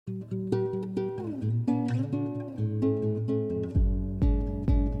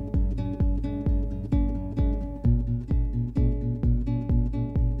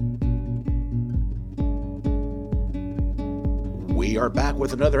We are back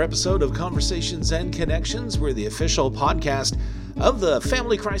with another episode of Conversations and Connections. We're the official podcast of the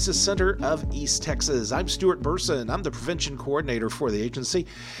Family Crisis Center of East Texas. I'm Stuart Burson. I'm the prevention coordinator for the agency.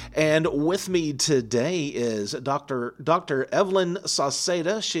 And with me today is Dr. Evelyn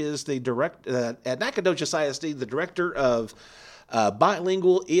Saudceda. She is the director at Nacogdoches ISD, the director of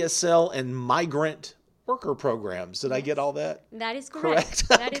Bilingual, ESL, and Migrant Worker Programs. Did I get all that? That is correct.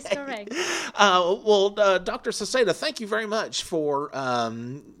 That is correct. Dr. Sauceda, thank you very much for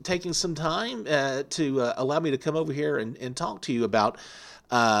taking some time to allow me to come over here and talk to you about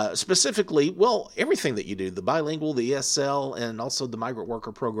specifically, everything that you do, the bilingual, the ESL, and also the Migrant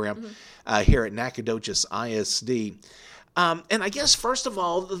Worker Program here at Nacogdoches ISD. And I guess, first of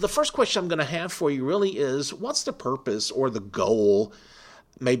all, the first question I'm going to have for you really is, what's the purpose or the goal,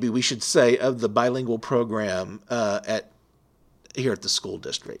 maybe we should say, of the bilingual program here at the school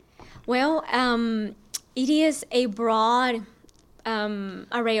district? Well, it is a broad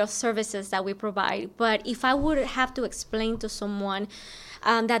array of services that we provide. But if I would have to explain to someone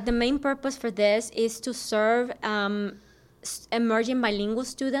that the main purpose for this is to serve emerging bilingual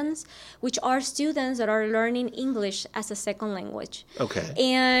students, which are students that are learning English as a second language. Okay.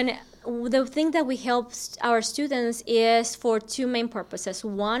 And the thing that we help our students is for two main purposes.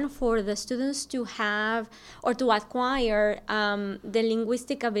 One, for the students to have or to acquire the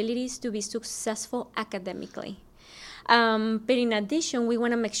linguistic abilities to be successful academically. But in addition, we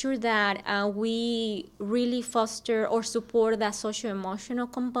want to make sure that we really foster or support that socio-emotional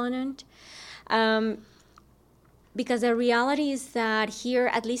component. Because the reality is that here,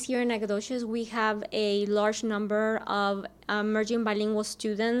 at least here in Nacogdoches, we have a large number of emerging bilingual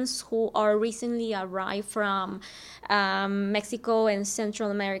students who are recently arrived from Mexico and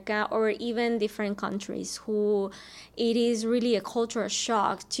Central America, or even different countries, who it is really a cultural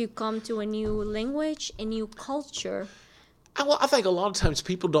shock to come to a new language, a new culture. Well, I think a lot of times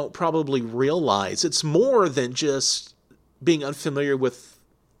people don't probably realize it's more than just being unfamiliar with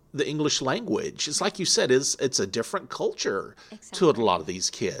the English language. It's like you said, it's a different culture to a lot of these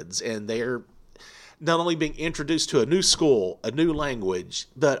kids, and they're not only being introduced to a new school, a new language,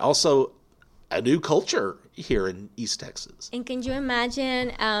 but also a new culture here in East Texas. And can you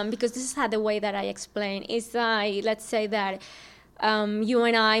imagine, because this is how the way that I explain, is like, let's say that you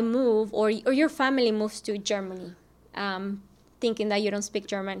and I move, or your family moves to Germany, thinking that you don't speak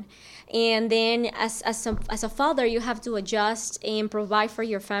German. And then as a father, you have to adjust and provide for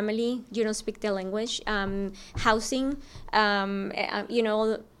your family. You don't speak the language. Housing,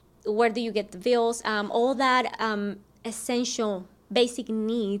 where do you get the bills? All that essential basic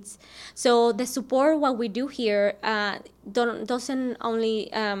needs. So the support, what we do here, doesn't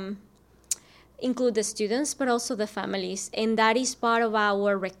only include the students, but also the families. And that is part of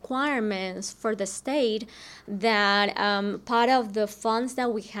our requirements for the state, that part of the funds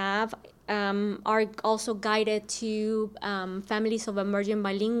that we have are also guided to families of emerging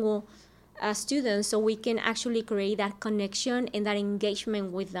bilingual students, so we can actually create that connection and that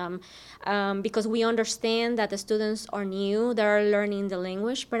engagement with them, because we understand that the students are new, they're learning the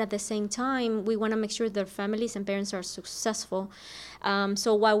language, but at the same time, we want to make sure their families and parents are successful.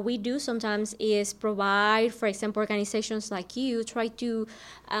 So what we do sometimes is provide, for example, organizations like you try to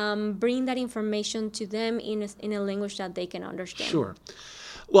bring that information to them in a language that they can understand. Sure.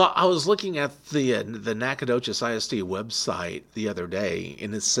 Well, I was looking at the Nacogdoches ISD website the other day,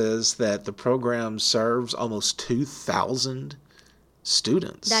 and it says that the program serves almost 2,000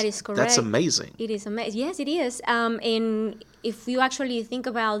 students. That is correct. That's amazing. It is amazing. Yes, it is. And if you actually think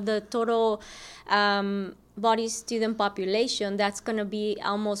about the total body student population, that's going to be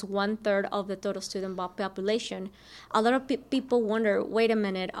almost 1/3 of the total student population. A lot of people wonder, wait a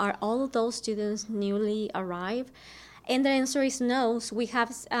minute, are all of those students newly arrived? And the answer is no. So we have,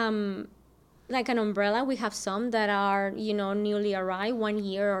 like an umbrella, we have some that are, newly arrived 1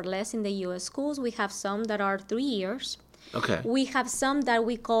 year or less in the U.S. schools. We have some that are 3 years. Okay. We have some that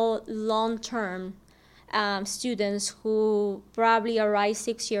we call long-term students who probably arrived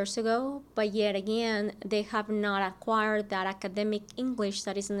 6 years ago, but yet again, they have not acquired that academic English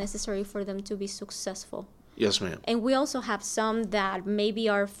that is necessary for them to be successful. Yes, ma'am. And we also have some that maybe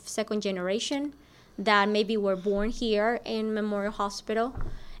are second generation, that maybe were born here in Memorial Hospital,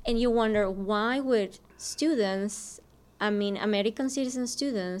 and you wonder, why would American citizen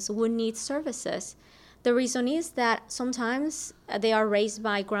students would need services? The reason is that sometimes they are raised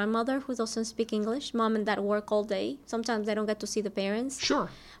by grandmother who doesn't speak English, mom and dad work all day. Sometimes they don't get to see the parents. Sure.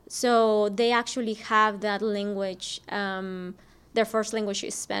 So they actually have that language their first language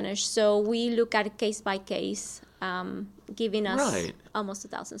is Spanish. So we look at case by case, giving us almost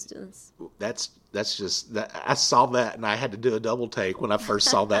 1,000 students. That's just that. I saw that and I had to do a double take when I first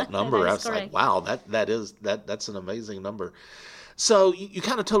saw that number. I was correct. Like, wow, that's an amazing number. So you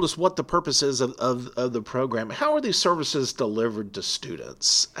kind of told us what the purpose is of the program. How are these services delivered to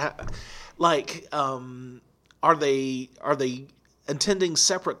students? Are they attending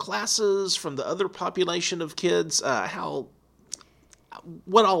separate classes from the other population of kids?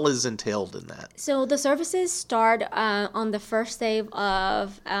 What all is entailed in that? So the services start on the first day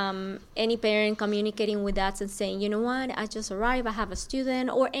of any parent communicating with us and saying, you know what, I just arrived, I have a student,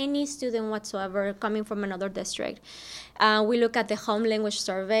 or any student whatsoever coming from another district. We look at the home language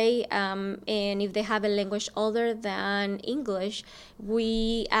survey, and if they have a language other than English,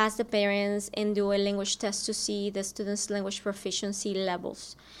 we ask the parents and do a language test to see the students' language proficiency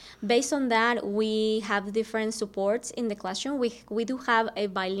levels. Based on that, we have different supports in the classroom. We do have a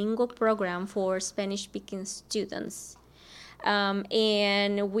bilingual program for Spanish-speaking students.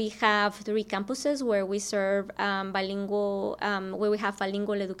 And we have 3 campuses where we serve where we have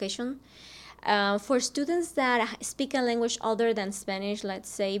bilingual education. For students that speak a language other than Spanish, let's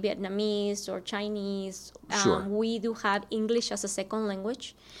say Vietnamese or Chinese, we do have English as a second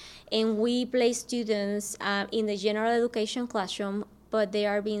language. And we place students in the general education classroom, but they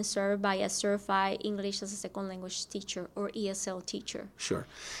are being served by a certified English as a second language teacher or ESL teacher. Sure.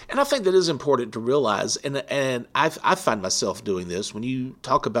 And I think that is important to realize, and I find myself doing this. When you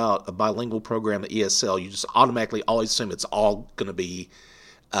talk about a bilingual program at ESL, you just automatically always assume it's all going to be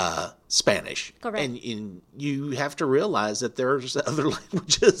Spanish. Correct. And you have to realize that there's other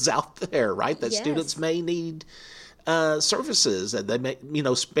languages out there, right, that students may need services that they may,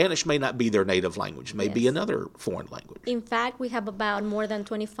 Spanish may not be their native language, may be another foreign language. In fact, we have about more than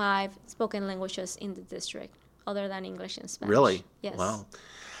 25 spoken languages in the district, other than English and Spanish. Really? Yes. Wow.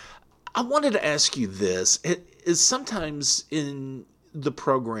 I wanted to ask you this. It is sometimes in the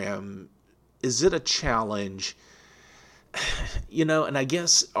program, is it a challenge, and I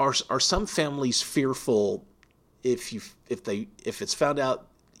guess are some families fearful if it's found out,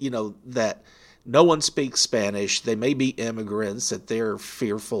 that no one speaks Spanish, they may be immigrants, that they're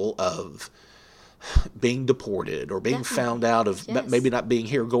fearful of being deported or being found out of maybe not being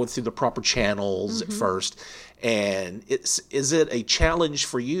here, going through the proper channels at first. And is it a challenge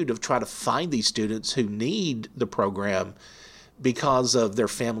for you to try to find these students who need the program because of their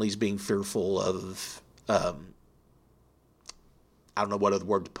families being fearful of, I don't know what other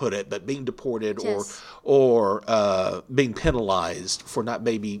word to put it, but being deported or being penalized for not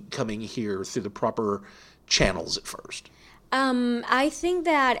maybe coming here through the proper channels at first? I think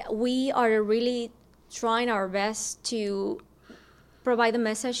that we are really trying our best to provide the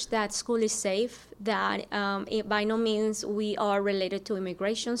message that school is safe, that by no means we are related to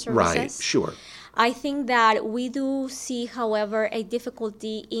immigration services. Right, sure. I think that we do see, however, a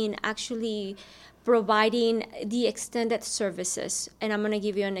difficulty in actually providing the extended services. And I'm going to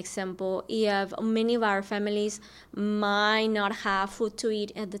give you an example. If many of our families might not have food to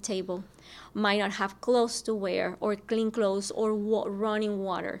eat at the table, might not have clothes to wear or clean clothes or running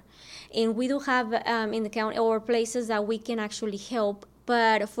water. And we do have in the county or places that we can actually help,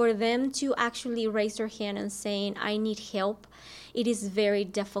 but for them to actually raise their hand and saying, I need help, it is very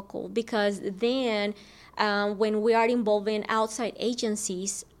difficult, because then when we are involving outside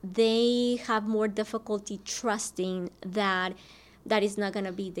agencies, they have more difficulty trusting that is not going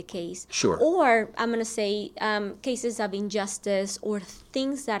to be the case. Sure. Or I'm going to say cases of injustice or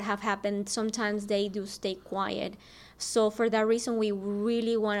things that have happened, sometimes they do stay quiet. So for that reason, we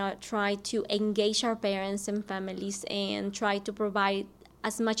really want to try to engage our parents and families and try to provide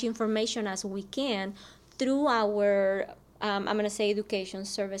as much information as we can through our, I'm going to say, education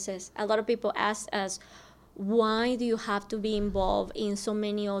services. A lot of people ask us, why do you have to be involved in so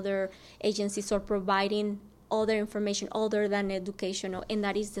many other agencies or providing other information other than educational? And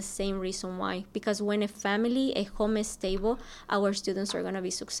that is the same reason why. Because when a home is stable, our students are going to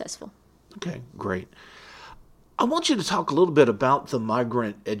be successful. Okay, great. I want you to talk a little bit about the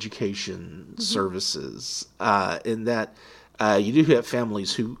migrant education services, in that you do have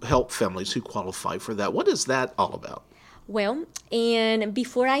families who help families who qualify for that. What is that all about? Well, and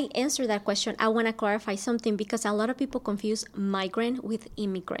before I answer that question, I want to clarify something, because a lot of people confuse migrant with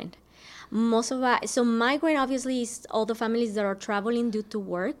immigrant. So migrant obviously is all the families that are traveling due to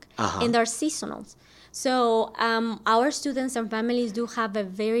work, and they're seasonals. So our students and families do have a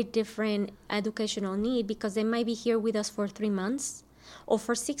very different educational need, because they might be here with us for 3 months, or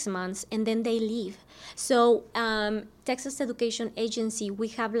for 6 months, and then they leave. So Texas Education Agency, we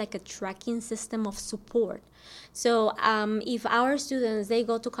have like a tracking system of support. So if our students, they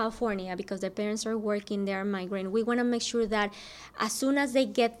go to California because their parents are working, they're migrant, we want to make sure that as soon as they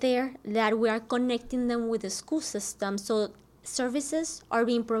get there, that we are connecting them with the school system, so services are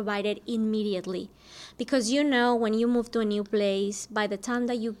being provided immediately. Because when you move to a new place, by the time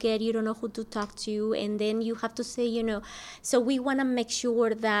that you don't know who to talk to, and then you have to say, so we want to make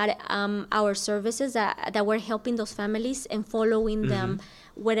sure that our services, that we're helping those families and following them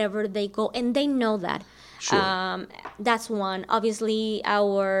wherever they go, and they know that. Sure. That's one. Obviously,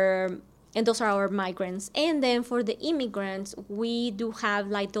 and those are our migrants. And then for the immigrants, we do have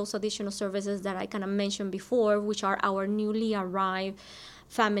like those additional services that I kind of mentioned before, which are our newly arrived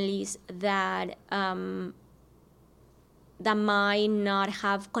families that might not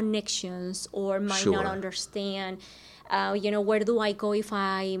have connections or might not understand, where do I go if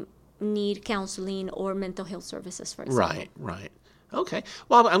I need counseling or mental health services, for example. Right. Okay.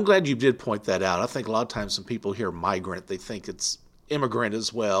 Well, I'm glad you did point that out. I think a lot of times when people hear migrant, they think it's immigrant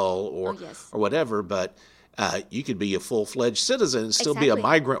as well, or whatever, but you could be a full-fledged citizen and still be a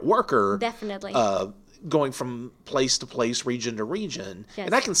migrant worker. Definitely. Going from place to place, region to region. Yes.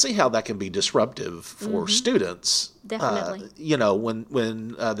 And I can see how that can be disruptive for students. Definitely.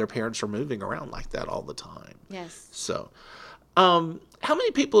 When their parents are moving around like that all the time. Yes. So, how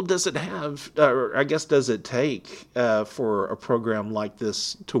many people does it have, or I guess does it take for a program like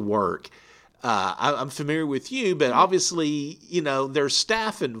this to work? I'm familiar with you, but obviously, there's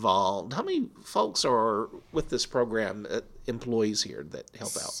staff involved. How many folks are with this program, employees here that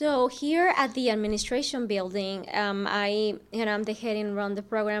help out? So here at the administration building, I'm the head and run the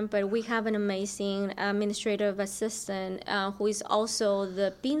program, but we have an amazing administrative assistant who is also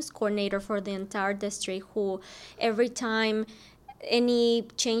the PIMS coordinator for the entire district, who every time any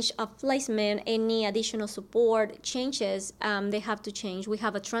change of placement, any additional support changes, they have to change. We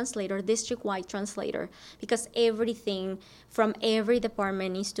have a translator, district-wide translator, because everything from every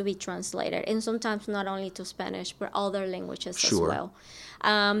department needs to be translated, and sometimes not only to Spanish, but other languages as well.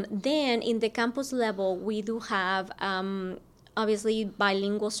 Then in the campus level, we do have obviously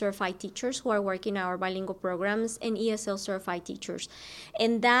bilingual certified teachers who are working our bilingual programs, and ESL certified teachers.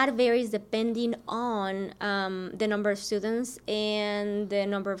 And that varies depending on the number of students and the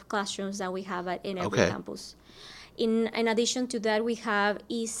number of classrooms that we have in every campus. In addition to that, we have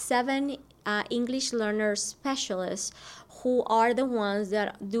 7 English learner specialists who are the ones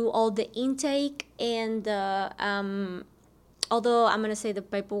that do all the intake and the although I'm going to say the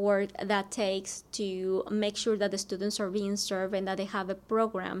paperwork that takes to make sure that the students are being served and that they have a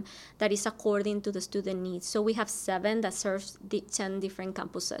program that is according to the student needs. So we have 7 that serves 10 different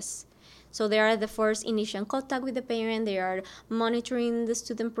campuses. So they are the first initial contact with the parent. They are monitoring the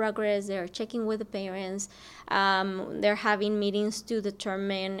student progress. They are checking with the parents. They're having meetings to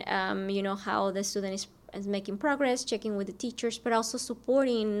determine, how the student is making progress, checking with the teachers, but also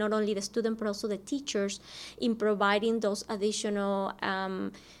supporting not only the student but also the teachers in providing those additional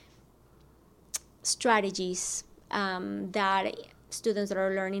strategies that students that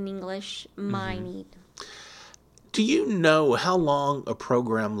are learning English might need. Do you know how long a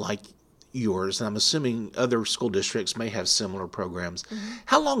program like yours, and I'm assuming other school districts may have similar programs,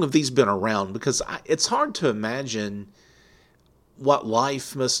 how long have these been around? Because it's hard to imagine what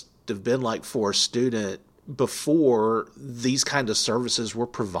life must have been like for a student before these kind of services were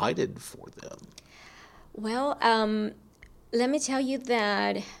provided for them. Well, let me tell you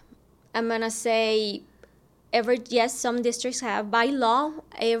that I'm going to say some districts have, by law,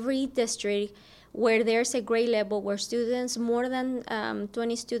 every district where there's a grade level where students, more than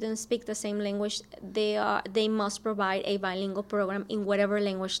 20 students speak the same language, they must provide a bilingual program in whatever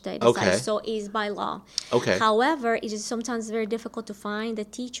language they decide. So it's by law. However, it is sometimes very difficult to find the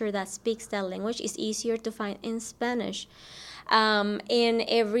teacher that speaks that language. It's easier to find in Spanish. In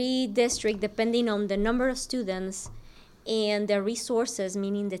every district, depending on the number of students and the resources,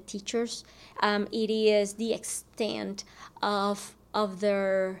 meaning the teachers, it is the extent of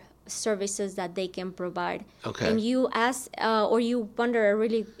their services that they can provide. And you ask or you wonder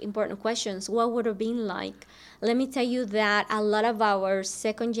really important questions. What would it have been like? Let me tell you that a lot of our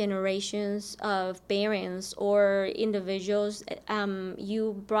second generations of parents or individuals,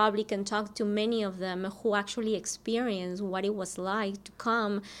 you probably can talk to many of them who actually experienced what it was like to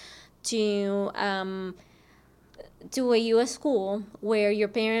come to a U.S. school where your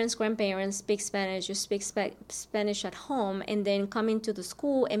parents, grandparents speak Spanish, you speak Spanish at home, and then come into the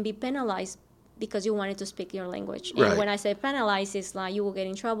school and be penalized because you wanted to speak your language. Right. And when I say penalized, it's like you will get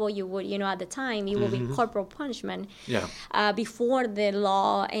in trouble. You would, at the time, you will be corporal punishment. Yeah. Before the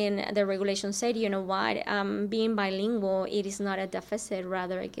law and the regulation said, you know what, being bilingual, it is not a deficit,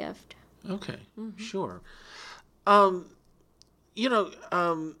 rather a gift. Okay, sure. I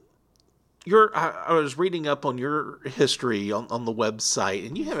was reading up on your history on the website,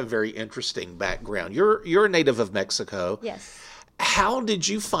 and you have a very interesting background. You're a native of Mexico. Yes. How did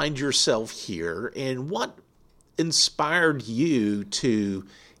you find yourself here, and what inspired you to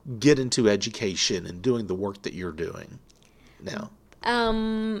get into education and doing the work that you're doing now?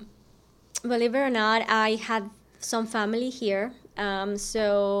 Believe it or not, I had some family here.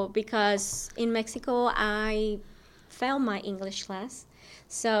 So because in Mexico, I failed my English class.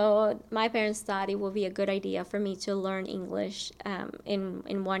 So my parents thought it would be a good idea for me to learn English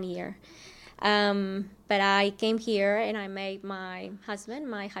in 1 year. But I came here and I met my husband,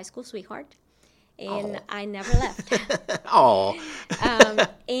 my high school sweetheart, and I never left. Oh.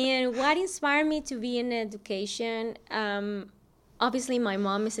 And what inspired me to be in education, obviously my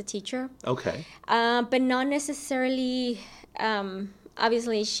mom is a teacher. Okay. But not necessarily,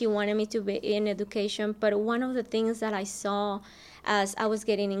 obviously she wanted me to be in education, but one of the things that I saw as I was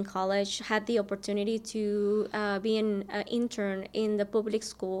getting in college, had the opportunity to be an intern in the public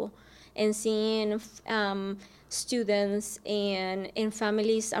school and seeing students and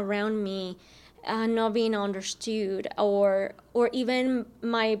families around me not being understood, or even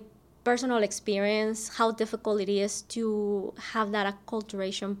my personal experience, how difficult it is to have that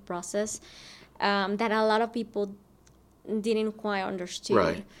acculturation process that a lot of people didn't quite understand.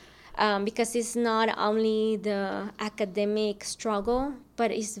 Right. Because it's not only the academic struggle,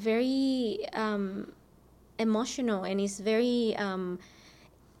 but it's very emotional, and it's very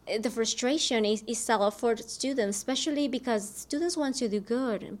the frustration is a lot for students, especially because students want to do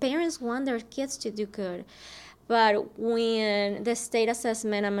good. Parents want their kids to do good. But when the state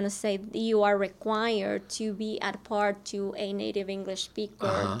assessment, I'm going to say you are required to be at part to a native English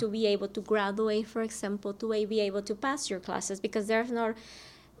speaker to be able to graduate, for example, to be able to pass your classes, because there's no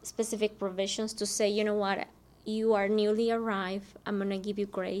specific provisions to say, you know what, you are newly arrived, I'm going to give you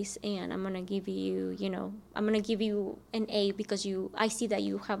grace, and I'm going to give you, I'm going to give you an A because I see that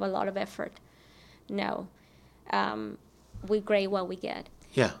you have a lot of effort. No. We grade what we get.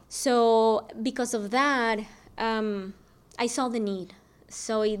 Yeah. So because of that, I saw the need.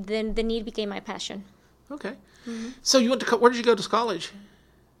 So then the need became my passion. Okay. So you went to where did you go to college?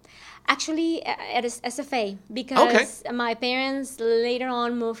 Actually, at SFA, because my parents later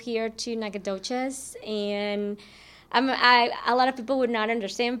on moved here to Nacogdoches, and a lot of people would not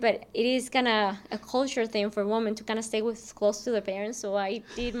understand, but it is kind of a culture thing for women to kind of stay close to their parents. So I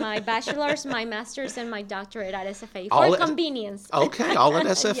did my bachelor's, my master's, and my doctorate at SFA for convenience. Okay, all at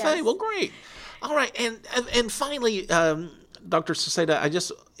SFA. Yes. Well, great. All right, and finally, Dr. Sauceda,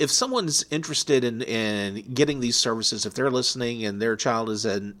 if someone's interested in getting these services, if they're listening and their child is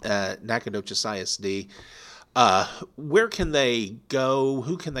in Nacogdoches ISD, where can they go?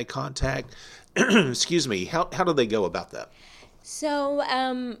 Who can they contact? Excuse me. How do they go about that? So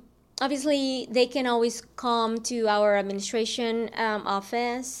obviously they can always come to our administration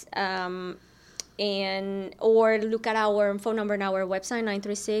office or look at our phone number on our website,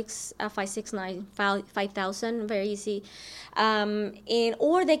 936-569-5000, very easy.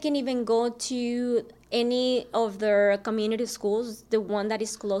 Or they can even go to any of their community schools, the one that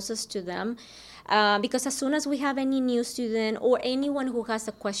is closest to them. Because as soon as we have any new student or anyone who has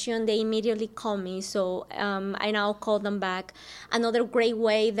a question, they immediately call me. So I now call them back. Another great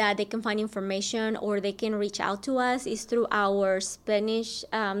way that they can find information or they can reach out to us is through our Spanish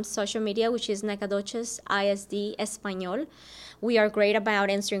social media, which is Nacogdoches ISD Español. We are great about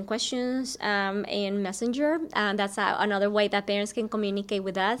answering questions in Messenger. That's another way that parents can communicate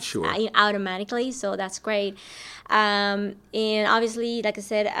with us automatically. So that's great. And obviously, like I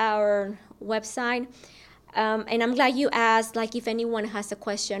said, our website. And I'm glad you asked, like, if anyone has a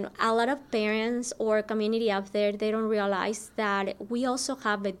question. A lot of parents or community out there, they don't realize that we also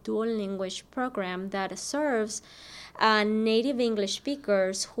have a dual language program that serves native English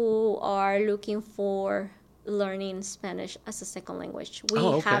speakers who are looking for learning Spanish as a second language. We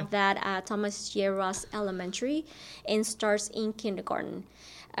have that at Thomas J. Ross Elementary and starts in kindergarten.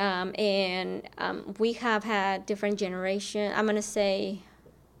 We have had different generations. I'm going to say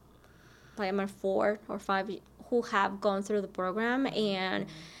like 4 or 5 who have gone through the program. And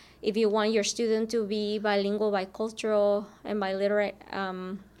if you want your student to be bilingual, bicultural, and biliterate,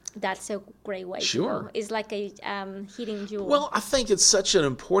 that's a great way to go. It's like a hidden jewel. Well, I think it's such an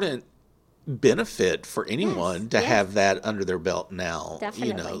important benefit for anyone to yes. have that under their belt now.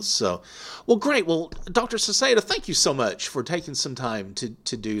 Definitely. So, well, great. Well, Dr. Sauceda, thank you so much for taking some time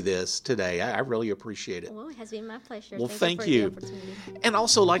to do this today. I really appreciate it. Well, it has been my pleasure. Well, thank you. For the opportunity. And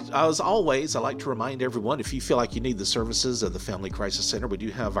also, like as always, I like to remind everyone, if you feel like you need the services of the Family Crisis Center, we do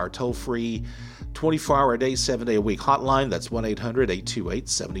have our toll-free 24-hour-a-day, 7-day-a-week hotline. That's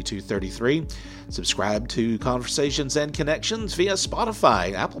 1-800-828-7233. Subscribe to Conversations and Connections via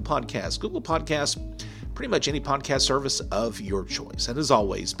Spotify, Apple Podcasts, Google Podcasts, pretty much any podcast service of your choice. And as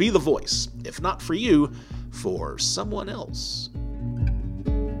always, be the voice, if not for you, for someone else.